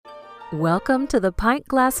Welcome to the Pint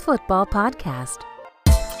Glass Football Podcast.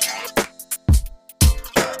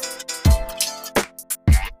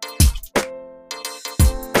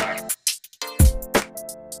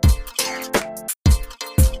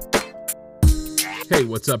 Hey,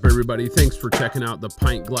 what's up, everybody? Thanks for checking out the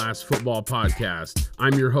Pint Glass Football Podcast.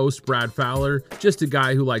 I'm your host, Brad Fowler, just a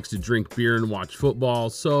guy who likes to drink beer and watch football,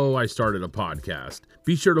 so I started a podcast.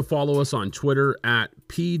 Be sure to follow us on Twitter at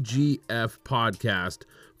PGF Podcast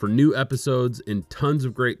for new episodes and tons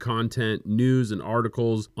of great content, news, and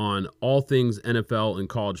articles on all things NFL and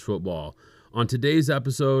college football. On today's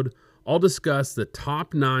episode, I'll discuss the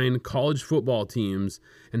top 9 college football teams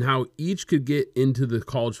and how each could get into the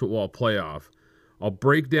college football playoff. I'll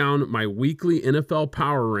break down my weekly NFL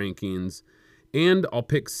power rankings, and I'll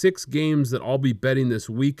pick 6 games that I'll be betting this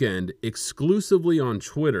weekend exclusively on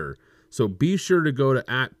Twitter. So be sure to go to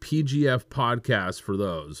 @PGF Podcast for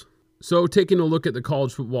those. So taking a look at the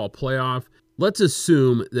college football playoff, let's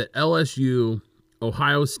assume that LSU,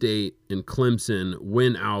 Ohio State, and Clemson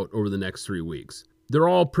win out over the next 3 weeks. They're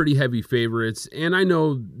all pretty heavy favorites, and I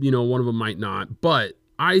know, one of them might not, but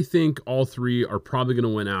I think all 3 are probably going to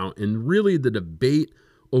win out, and really the debate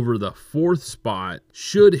over the 4th spot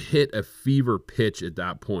should hit a fever pitch at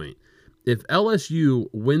that point. If LSU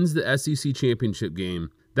wins the SEC championship game,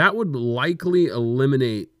 that would likely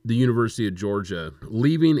eliminate the University of Georgia,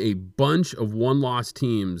 leaving a bunch of one-loss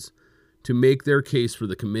teams to make their case for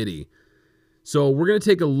the committee. So we're going to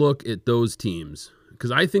take a look at those teams,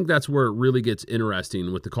 because I think that's where it really gets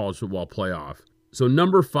interesting with the college football playoff. So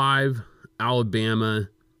number 5, Alabama,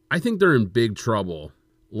 I think they're in big trouble.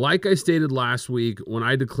 Like I stated last week when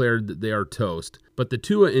I declared that they are toast, but the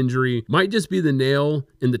Tua injury might just be the nail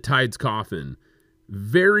in the Tide's coffin.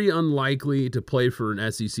 Very unlikely to play for an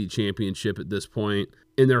SEC championship at this point,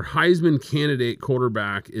 and their Heisman candidate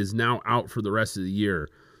quarterback is now out for the rest of the year.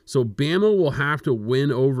 So Bama will have to win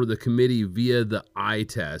over the committee via the eye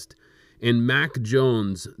test, and Mac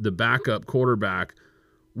Jones, the backup quarterback,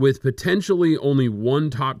 with potentially only one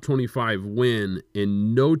top 25 win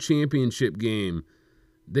and no championship game,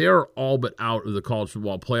 they are all but out of the college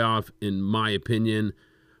football playoff, in my opinion.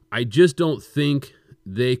 I just don't think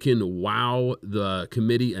they can wow the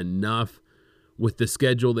committee enough with the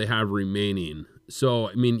schedule they have remaining. So,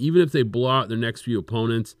 even if they blow out their next few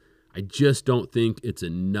opponents, I just don't think it's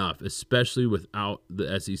enough, especially without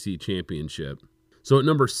the SEC championship. So at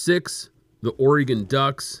number 6, the Oregon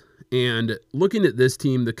Ducks. And looking at this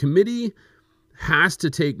team, the committee has to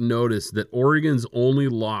take notice that Oregon's only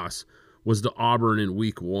loss was to Auburn in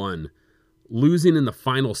week 1, losing in the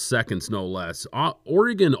final seconds, no less.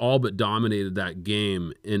 Oregon all but dominated that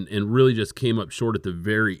game and really just came up short at the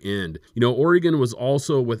very end. Oregon was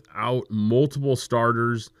also without multiple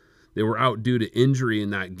starters. They were out due to injury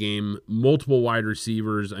in that game, multiple wide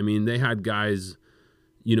receivers. They had guys,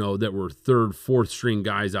 that were 3rd, 4th string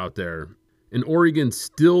guys out there. And Oregon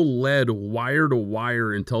still led wire to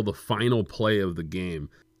wire until the final play of the game.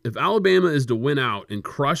 If Alabama is to win out and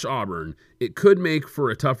crush Auburn, it could make for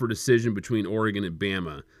a tougher decision between Oregon and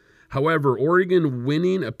Bama. However, Oregon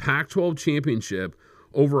winning a Pac-12 championship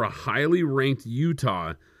over a highly ranked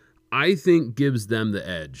Utah, I think gives them the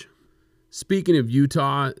edge. Speaking of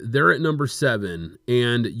Utah, they're at number 7,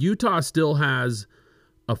 and Utah still has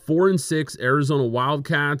a 4-6 Arizona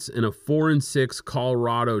Wildcats and a 4-6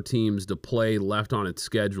 Colorado teams to play left on its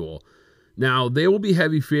schedule. Now, they will be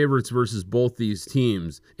heavy favorites versus both these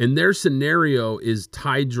teams, and their scenario is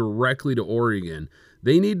tied directly to Oregon.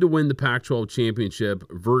 They need to win the Pac-12 championship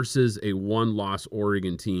versus a one-loss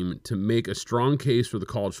Oregon team to make a strong case for the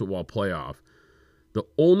college football playoff. The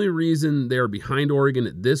only reason they are behind Oregon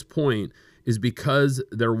at this point is because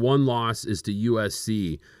their one loss is to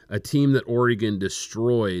USC, a team that Oregon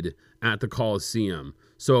destroyed at the Coliseum.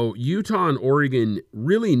 So Utah and Oregon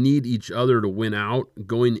really need each other to win out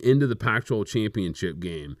going into the Pac-12 championship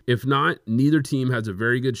game. If not, neither team has a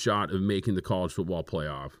very good shot of making the college football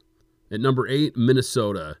playoff. At number 8,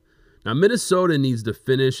 Minnesota. Now, Minnesota needs to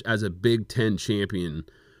finish as a Big Ten champion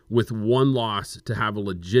with one loss to have a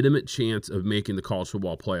legitimate chance of making the college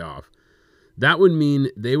football playoff. That would mean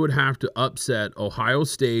they would have to upset Ohio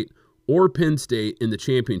State or Penn State in the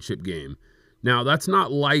championship game. Now, that's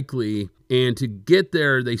not likely, and to get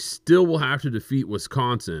there, they still will have to defeat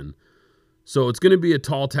Wisconsin. So it's going to be a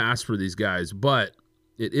tall task for these guys, but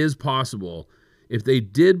it is possible. If they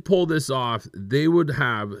did pull this off, they would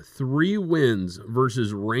have 3 wins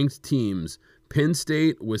versus ranked teams, Penn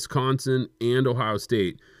State, Wisconsin, and Ohio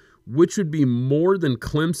State, which would be more than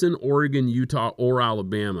Clemson, Oregon, Utah, or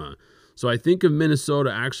Alabama. So I think if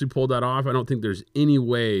Minnesota actually pulled that off, I don't think there's any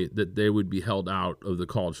way that they would be held out of the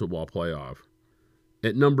college football playoff.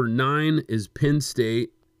 At number 9 is Penn State,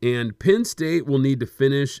 and Penn State will need to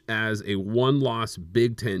finish as a one-loss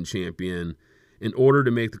Big Ten champion in order to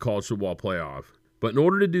make the college football playoff. But in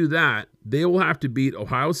order to do that, they will have to beat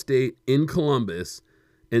Ohio State in Columbus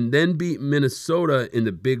and then beat Minnesota in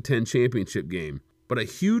the Big Ten championship game. But a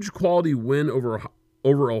huge quality win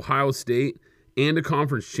over Ohio State and a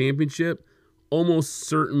conference championship almost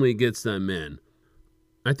certainly gets them in.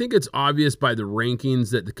 I think it's obvious by the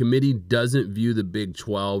rankings that the committee doesn't view the Big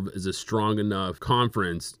 12 as a strong enough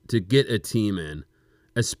conference to get a team in,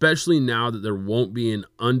 especially now that there won't be an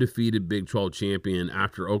undefeated Big 12 champion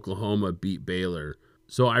after Oklahoma beat Baylor.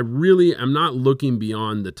 So I'm not looking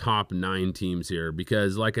beyond the top 9 teams here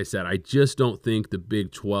because, like I said, I just don't think the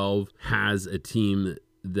Big 12 has a team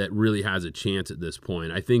that really has a chance at this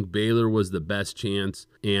point. I think Baylor was the best chance,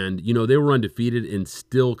 and, they were undefeated and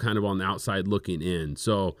still kind of on the outside looking in.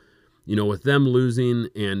 So, with them losing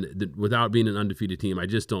and without being an undefeated team, I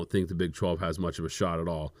just don't think the Big 12 has much of a shot at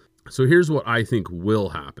all. So here's what I think will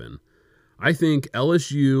happen. I think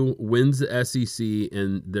LSU wins the SEC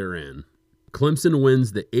and they're in. Clemson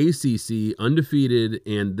wins the ACC undefeated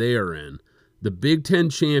and they are in. The Big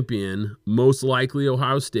Ten champion, most likely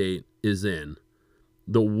Ohio State, is in.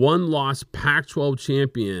 The one-loss Pac-12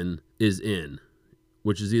 champion is in,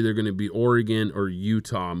 which is either going to be Oregon or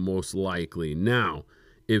Utah most likely. Now,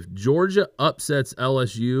 if Georgia upsets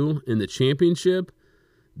LSU in the championship,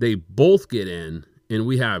 they both get in, and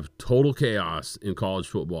we have total chaos in college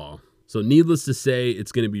football. So needless to say,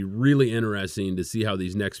 it's going to be really interesting to see how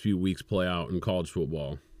these next few weeks play out in college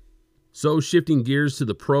football. So shifting gears to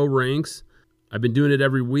the pro ranks, I've been doing it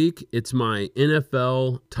every week. It's my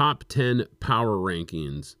NFL top 10 power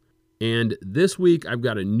rankings. And this week, I've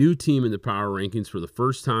got a new team in the power rankings for the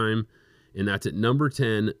first time, and that's at number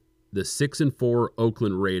 10, the 6-4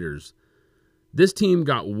 Oakland Raiders. This team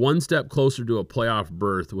got one step closer to a playoff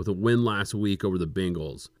berth with a win last week over the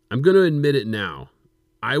Bengals. I'm going to admit it now.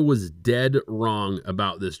 I was dead wrong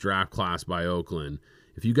about this draft class by Oakland.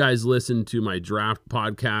 If you guys listened to my draft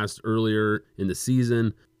podcast earlier in the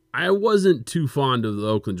season, I wasn't too fond of the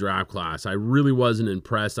Oakland draft class. I really wasn't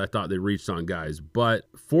impressed. I thought they reached on guys. But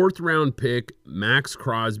 4th round pick, Max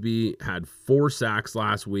Crosby, had 4 sacks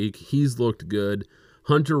last week. He's looked good.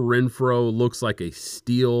 Hunter Renfrow looks like a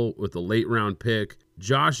steal with a late round pick.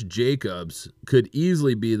 Josh Jacobs could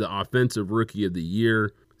easily be the offensive rookie of the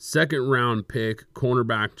year. 2nd round pick,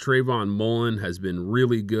 cornerback Trayvon Mullen has been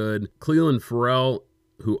really good. Clelin Ferrell,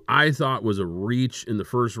 who I thought was a reach in the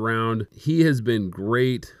 1st round, he has been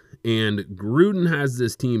great. And Gruden has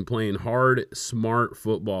this team playing hard, smart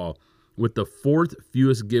football with the 4th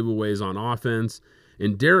fewest giveaways on offense.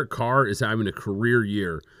 And Derek Carr is having a career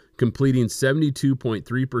year, completing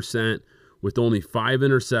 72.3% with only 5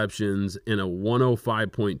 interceptions and a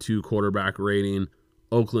 105.2 quarterback rating.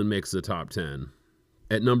 Oakland makes the top 10.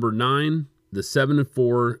 At number 9, the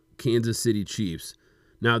 7-4 Kansas City Chiefs.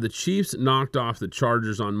 Now, the Chiefs knocked off the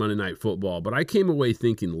Chargers on Monday Night Football, but I came away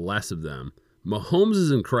thinking less of them. Mahomes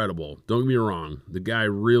is incredible. Don't get me wrong. The guy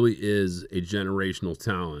really is a generational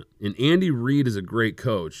talent. And Andy Reid is a great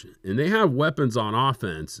coach. And they have weapons on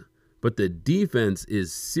offense, but the defense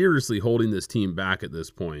is seriously holding this team back at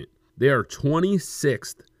this point. They are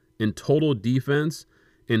 26th in total defense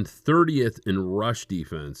and 30th in rush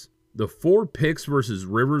defense. The 4 picks versus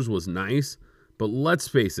Rivers was nice, but let's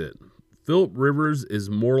face it, Philip Rivers is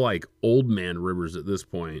more like old man Rivers at this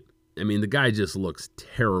point. I mean, the guy just looks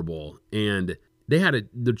terrible. And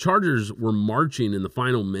the Chargers were marching in the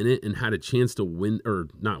final minute and had a chance to win, or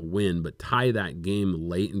not win, but tie that game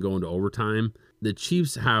late and go into overtime. The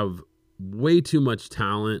Chiefs have way too much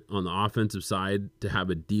talent on the offensive side to have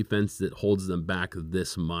a defense that holds them back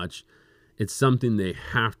this much. It's something they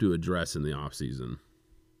have to address in the offseason.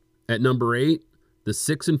 At number 8, the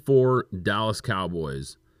 6-4 Dallas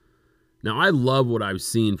Cowboys. Now, I love what I've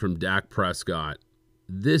seen from Dak Prescott.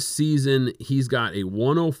 This season, he's got a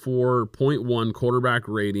 104.1 quarterback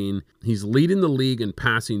rating. He's leading the league in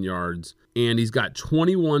passing yards, and he's got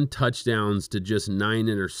 21 touchdowns to just 9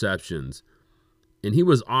 interceptions. And he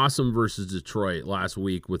was awesome versus Detroit last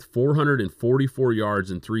week with 444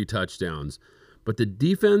 yards and 3 touchdowns. But the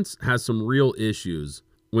defense has some real issues.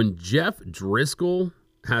 When Jeff Driscoll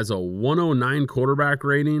has a 109 quarterback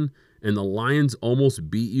rating and the Lions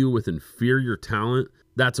almost beat you with inferior talent,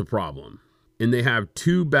 that's a problem. And they have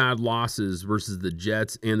 2 bad losses versus the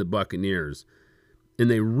Jets and the Buccaneers. And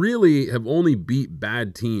they really have only beat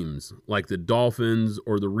bad teams like the Dolphins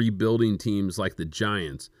or the rebuilding teams like the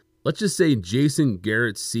Giants. Let's just say Jason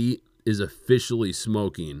Garrett's seat is officially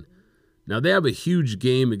smoking. Now, they have a huge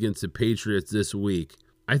game against the Patriots this week.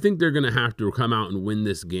 I think they're going to have to come out and win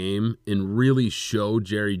this game and really show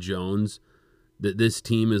Jerry Jones that this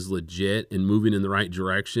team is legit and moving in the right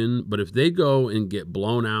direction. But if they go and get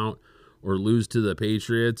blown out or lose to the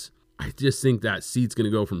Patriots, I just think that seat's going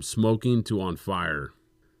to go from smoking to on fire.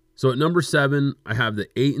 So at number 7, I have the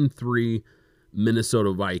 8-3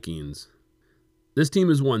 Minnesota Vikings. This team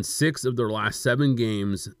has won 6 of their last 7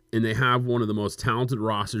 games, and they have one of the most talented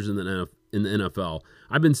rosters in the NFL.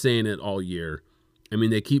 I've been saying it all year. I mean,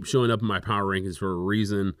 they keep showing up in my power rankings for a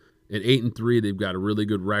reason. At 8-3, they've got a really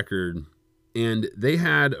good record. And they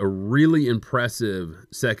had a really impressive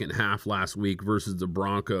second half last week versus the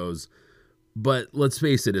Broncos. But let's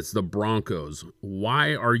face it, it's the Broncos.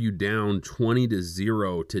 Why are you down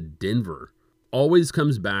 20-0 to Denver? Always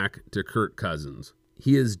comes back to Kirk Cousins.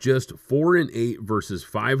 He is just 4-8 versus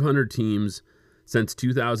 500 teams since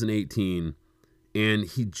 2018. And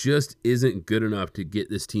he just isn't good enough to get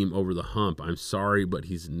this team over the hump. I'm sorry, but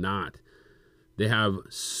he's not. They have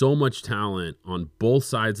so much talent on both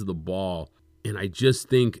sides of the ball. And I just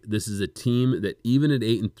think this is a team that even at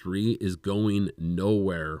 8-3 is going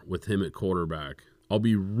nowhere with him at quarterback. I'll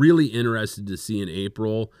be really interested to see in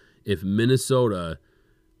April if Minnesota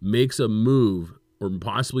makes a move or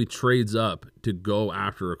possibly trades up to go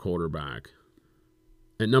after a quarterback.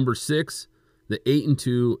 At number 6, the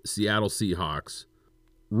 8-2 Seattle Seahawks.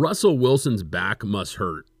 Russell Wilson's back must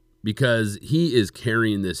hurt because he is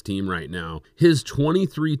carrying this team right now. His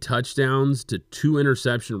 23 touchdowns to 2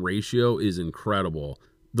 interception ratio is incredible.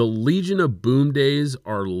 The Legion of Boom days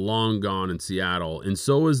are long gone in Seattle, and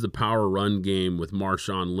so is the power run game with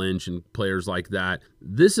Marshawn Lynch and players like that.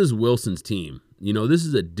 This is Wilson's team. You know, this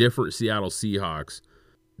is a different Seattle Seahawks.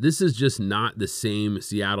 This is just not the same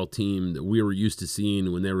Seattle team that we were used to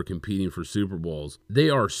seeing when they were competing for Super Bowls. They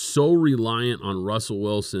are so reliant on Russell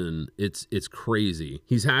Wilson, it's crazy.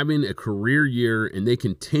 He's having a career year, and they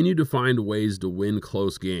continue to find ways to win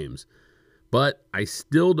close games. But I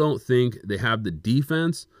still don't think they have the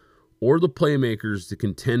defense or the playmakers to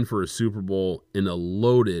contend for a Super Bowl in a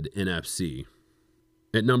loaded NFC.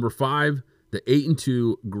 At number 5, the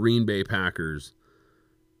 8-2 Green Bay Packers.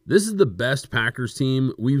 This is the best Packers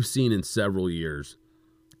team we've seen in several years.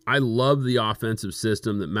 I love the offensive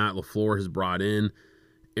system that Matt LaFleur has brought in.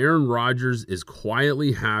 Aaron Rodgers is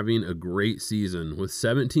quietly having a great season with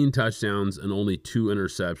 17 touchdowns and only 2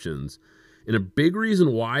 interceptions. And a big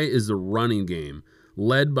reason why is the running game,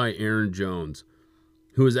 led by Aaron Jones,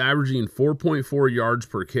 who is averaging 4.4 yards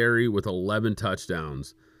per carry with 11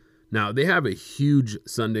 touchdowns. Now, they have a huge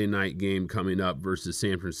Sunday night game coming up versus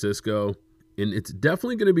San Francisco. And it's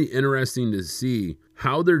definitely going to be interesting to see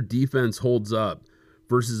how their defense holds up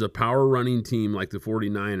versus a power running team like the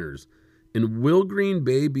 49ers. And will Green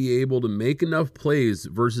Bay be able to make enough plays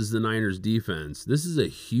versus the Niners defense? This is a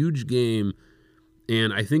huge game,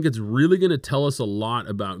 and I think it's really going to tell us a lot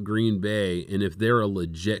about Green Bay and if they're a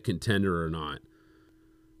legit contender or not.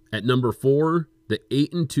 At number 4, the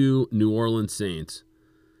 8-2 New Orleans Saints.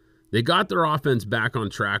 They got their offense back on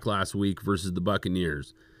track last week versus the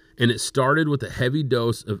Buccaneers. And it started with a heavy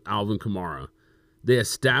dose of Alvin Kamara. They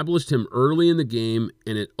established him early in the game,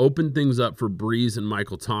 and it opened things up for Breeze and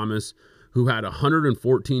Michael Thomas, who had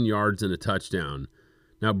 114 yards and a touchdown.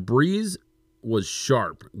 Now, Breeze was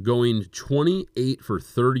sharp, going 28 for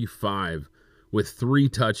 35 with 3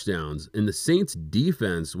 touchdowns. And the Saints'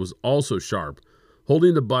 defense was also sharp,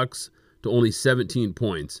 holding the Bucs to only 17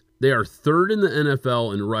 points. They are 3rd in the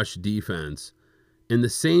NFL in rush defense. And the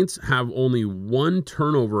Saints have only 1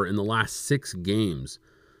 turnover in the last 6 games.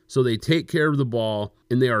 So they take care of the ball,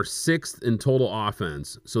 and they are 6th in total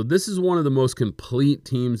offense. So this is one of the most complete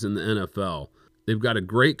teams in the NFL. They've got a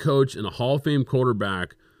great coach and a Hall of Fame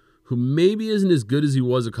quarterback who maybe isn't as good as he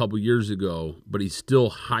was a couple years ago, but he's still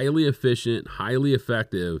highly efficient, highly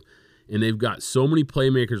effective, and they've got so many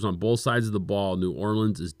playmakers on both sides of the ball. New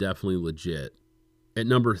Orleans is definitely legit. At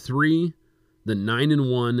number 3, the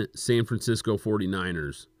 9-1 San Francisco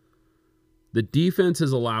 49ers. The defense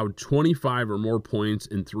has allowed 25 or more points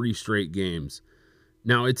in 3 straight games.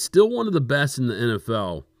 Now, it's still one of the best in the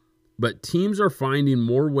NFL, but teams are finding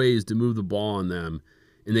more ways to move the ball on them,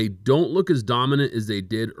 and they don't look as dominant as they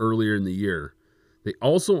did earlier in the year. They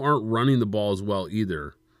also aren't running the ball as well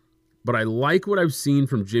either. But I like what I've seen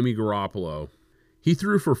from Jimmy Garoppolo. He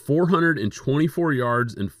threw for 424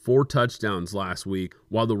 yards and 4 touchdowns last week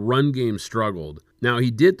while the run game struggled. Now,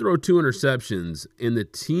 he did throw 2 interceptions, and the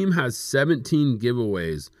team has 17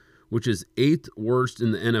 giveaways, which is 8th worst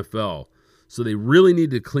in the NFL. So they really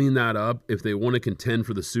need to clean that up if they want to contend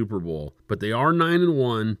for the Super Bowl. But they are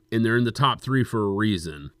 9-1, and they're in the top 3 for a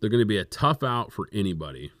reason. They're going to be a tough out for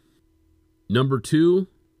anybody. Number 2,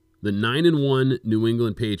 the 9-1 New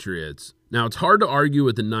England Patriots. Now, it's hard to argue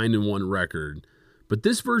with the 9-1 record, but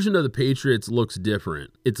this version of the Patriots looks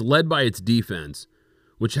different. It's led by its defense,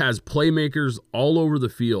 which has playmakers all over the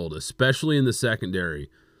field, especially in the secondary.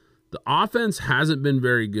 The offense hasn't been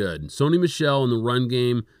very good. Sony Michel and the run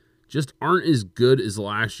game just aren't as good as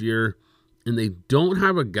last year, and they don't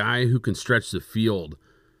have a guy who can stretch the field.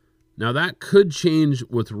 Now, that could change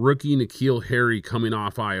with rookie N'Keal Harry coming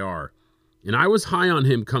off IR. And I was high on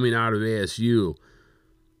him coming out of ASU.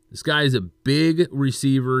 This guy is a big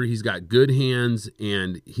receiver. He's got good hands,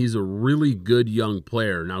 and he's a really good young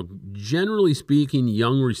player. Now, generally speaking,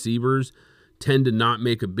 young receivers tend to not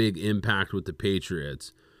make a big impact with the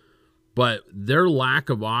Patriots. But their lack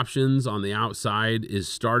of options on the outside is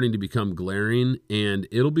starting to become glaring, and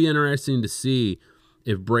it'll be interesting to see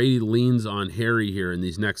if Brady leans on Harry here in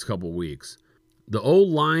these next couple weeks. The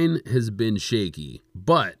O-line has been shaky,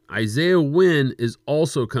 but Isaiah Wynn is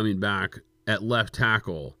also coming back at left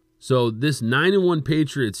tackle. So this 9-1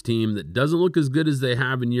 Patriots team that doesn't look as good as they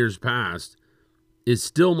have in years past is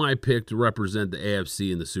still my pick to represent the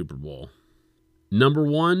AFC in the Super Bowl. Number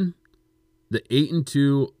 1, the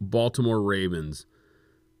 8-2 Baltimore Ravens.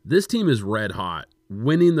 This team is red hot,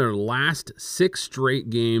 winning their last 6 straight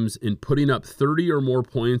games and putting up 30 or more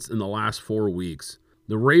points in the last 4 weeks.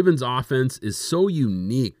 The Ravens offense is so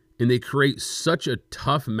unique, and they create such a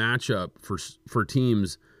tough matchup for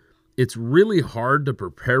teams. It's really hard to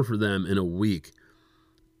prepare for them in a week.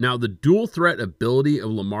 Now, the dual threat ability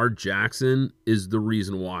of Lamar Jackson is the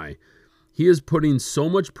reason why. He is putting so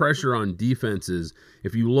much pressure on defenses.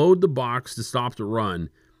 If you load the box to stop the run,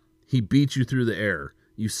 he beats you through the air.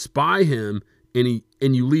 You spy him, and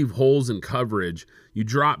you leave holes in coverage. You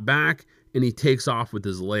drop back, and he takes off with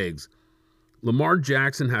his legs. Lamar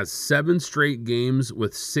Jackson has 7 straight games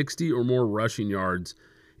with 60 or more rushing yards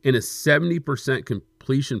and a 70%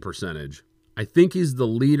 completion percentage. I think he's the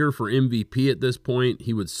leader for MVP at this point.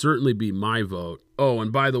 He would certainly be my vote. Oh,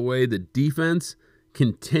 and by the way, the defense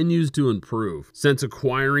continues to improve since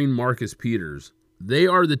acquiring Marcus Peters. They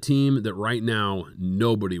are the team that right now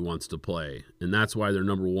nobody wants to play, and that's why they're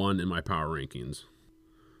number 1 in my power rankings.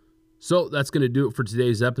 So that's going to do it for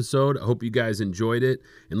today's episode. I hope you guys enjoyed it.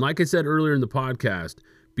 And like I said earlier in the podcast,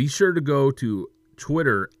 be sure to go to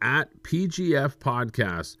Twitter at PGF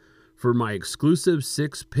Podcast for my exclusive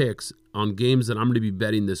 6 picks on games that I'm going to be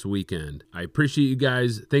betting this weekend. I appreciate you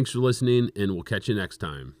guys. Thanks for listening, and we'll catch you next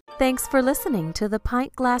time. Thanks for listening to the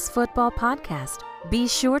Pint Glass Football Podcast. Be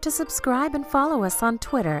sure to subscribe and follow us on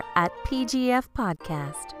Twitter at PGF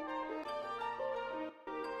Podcast.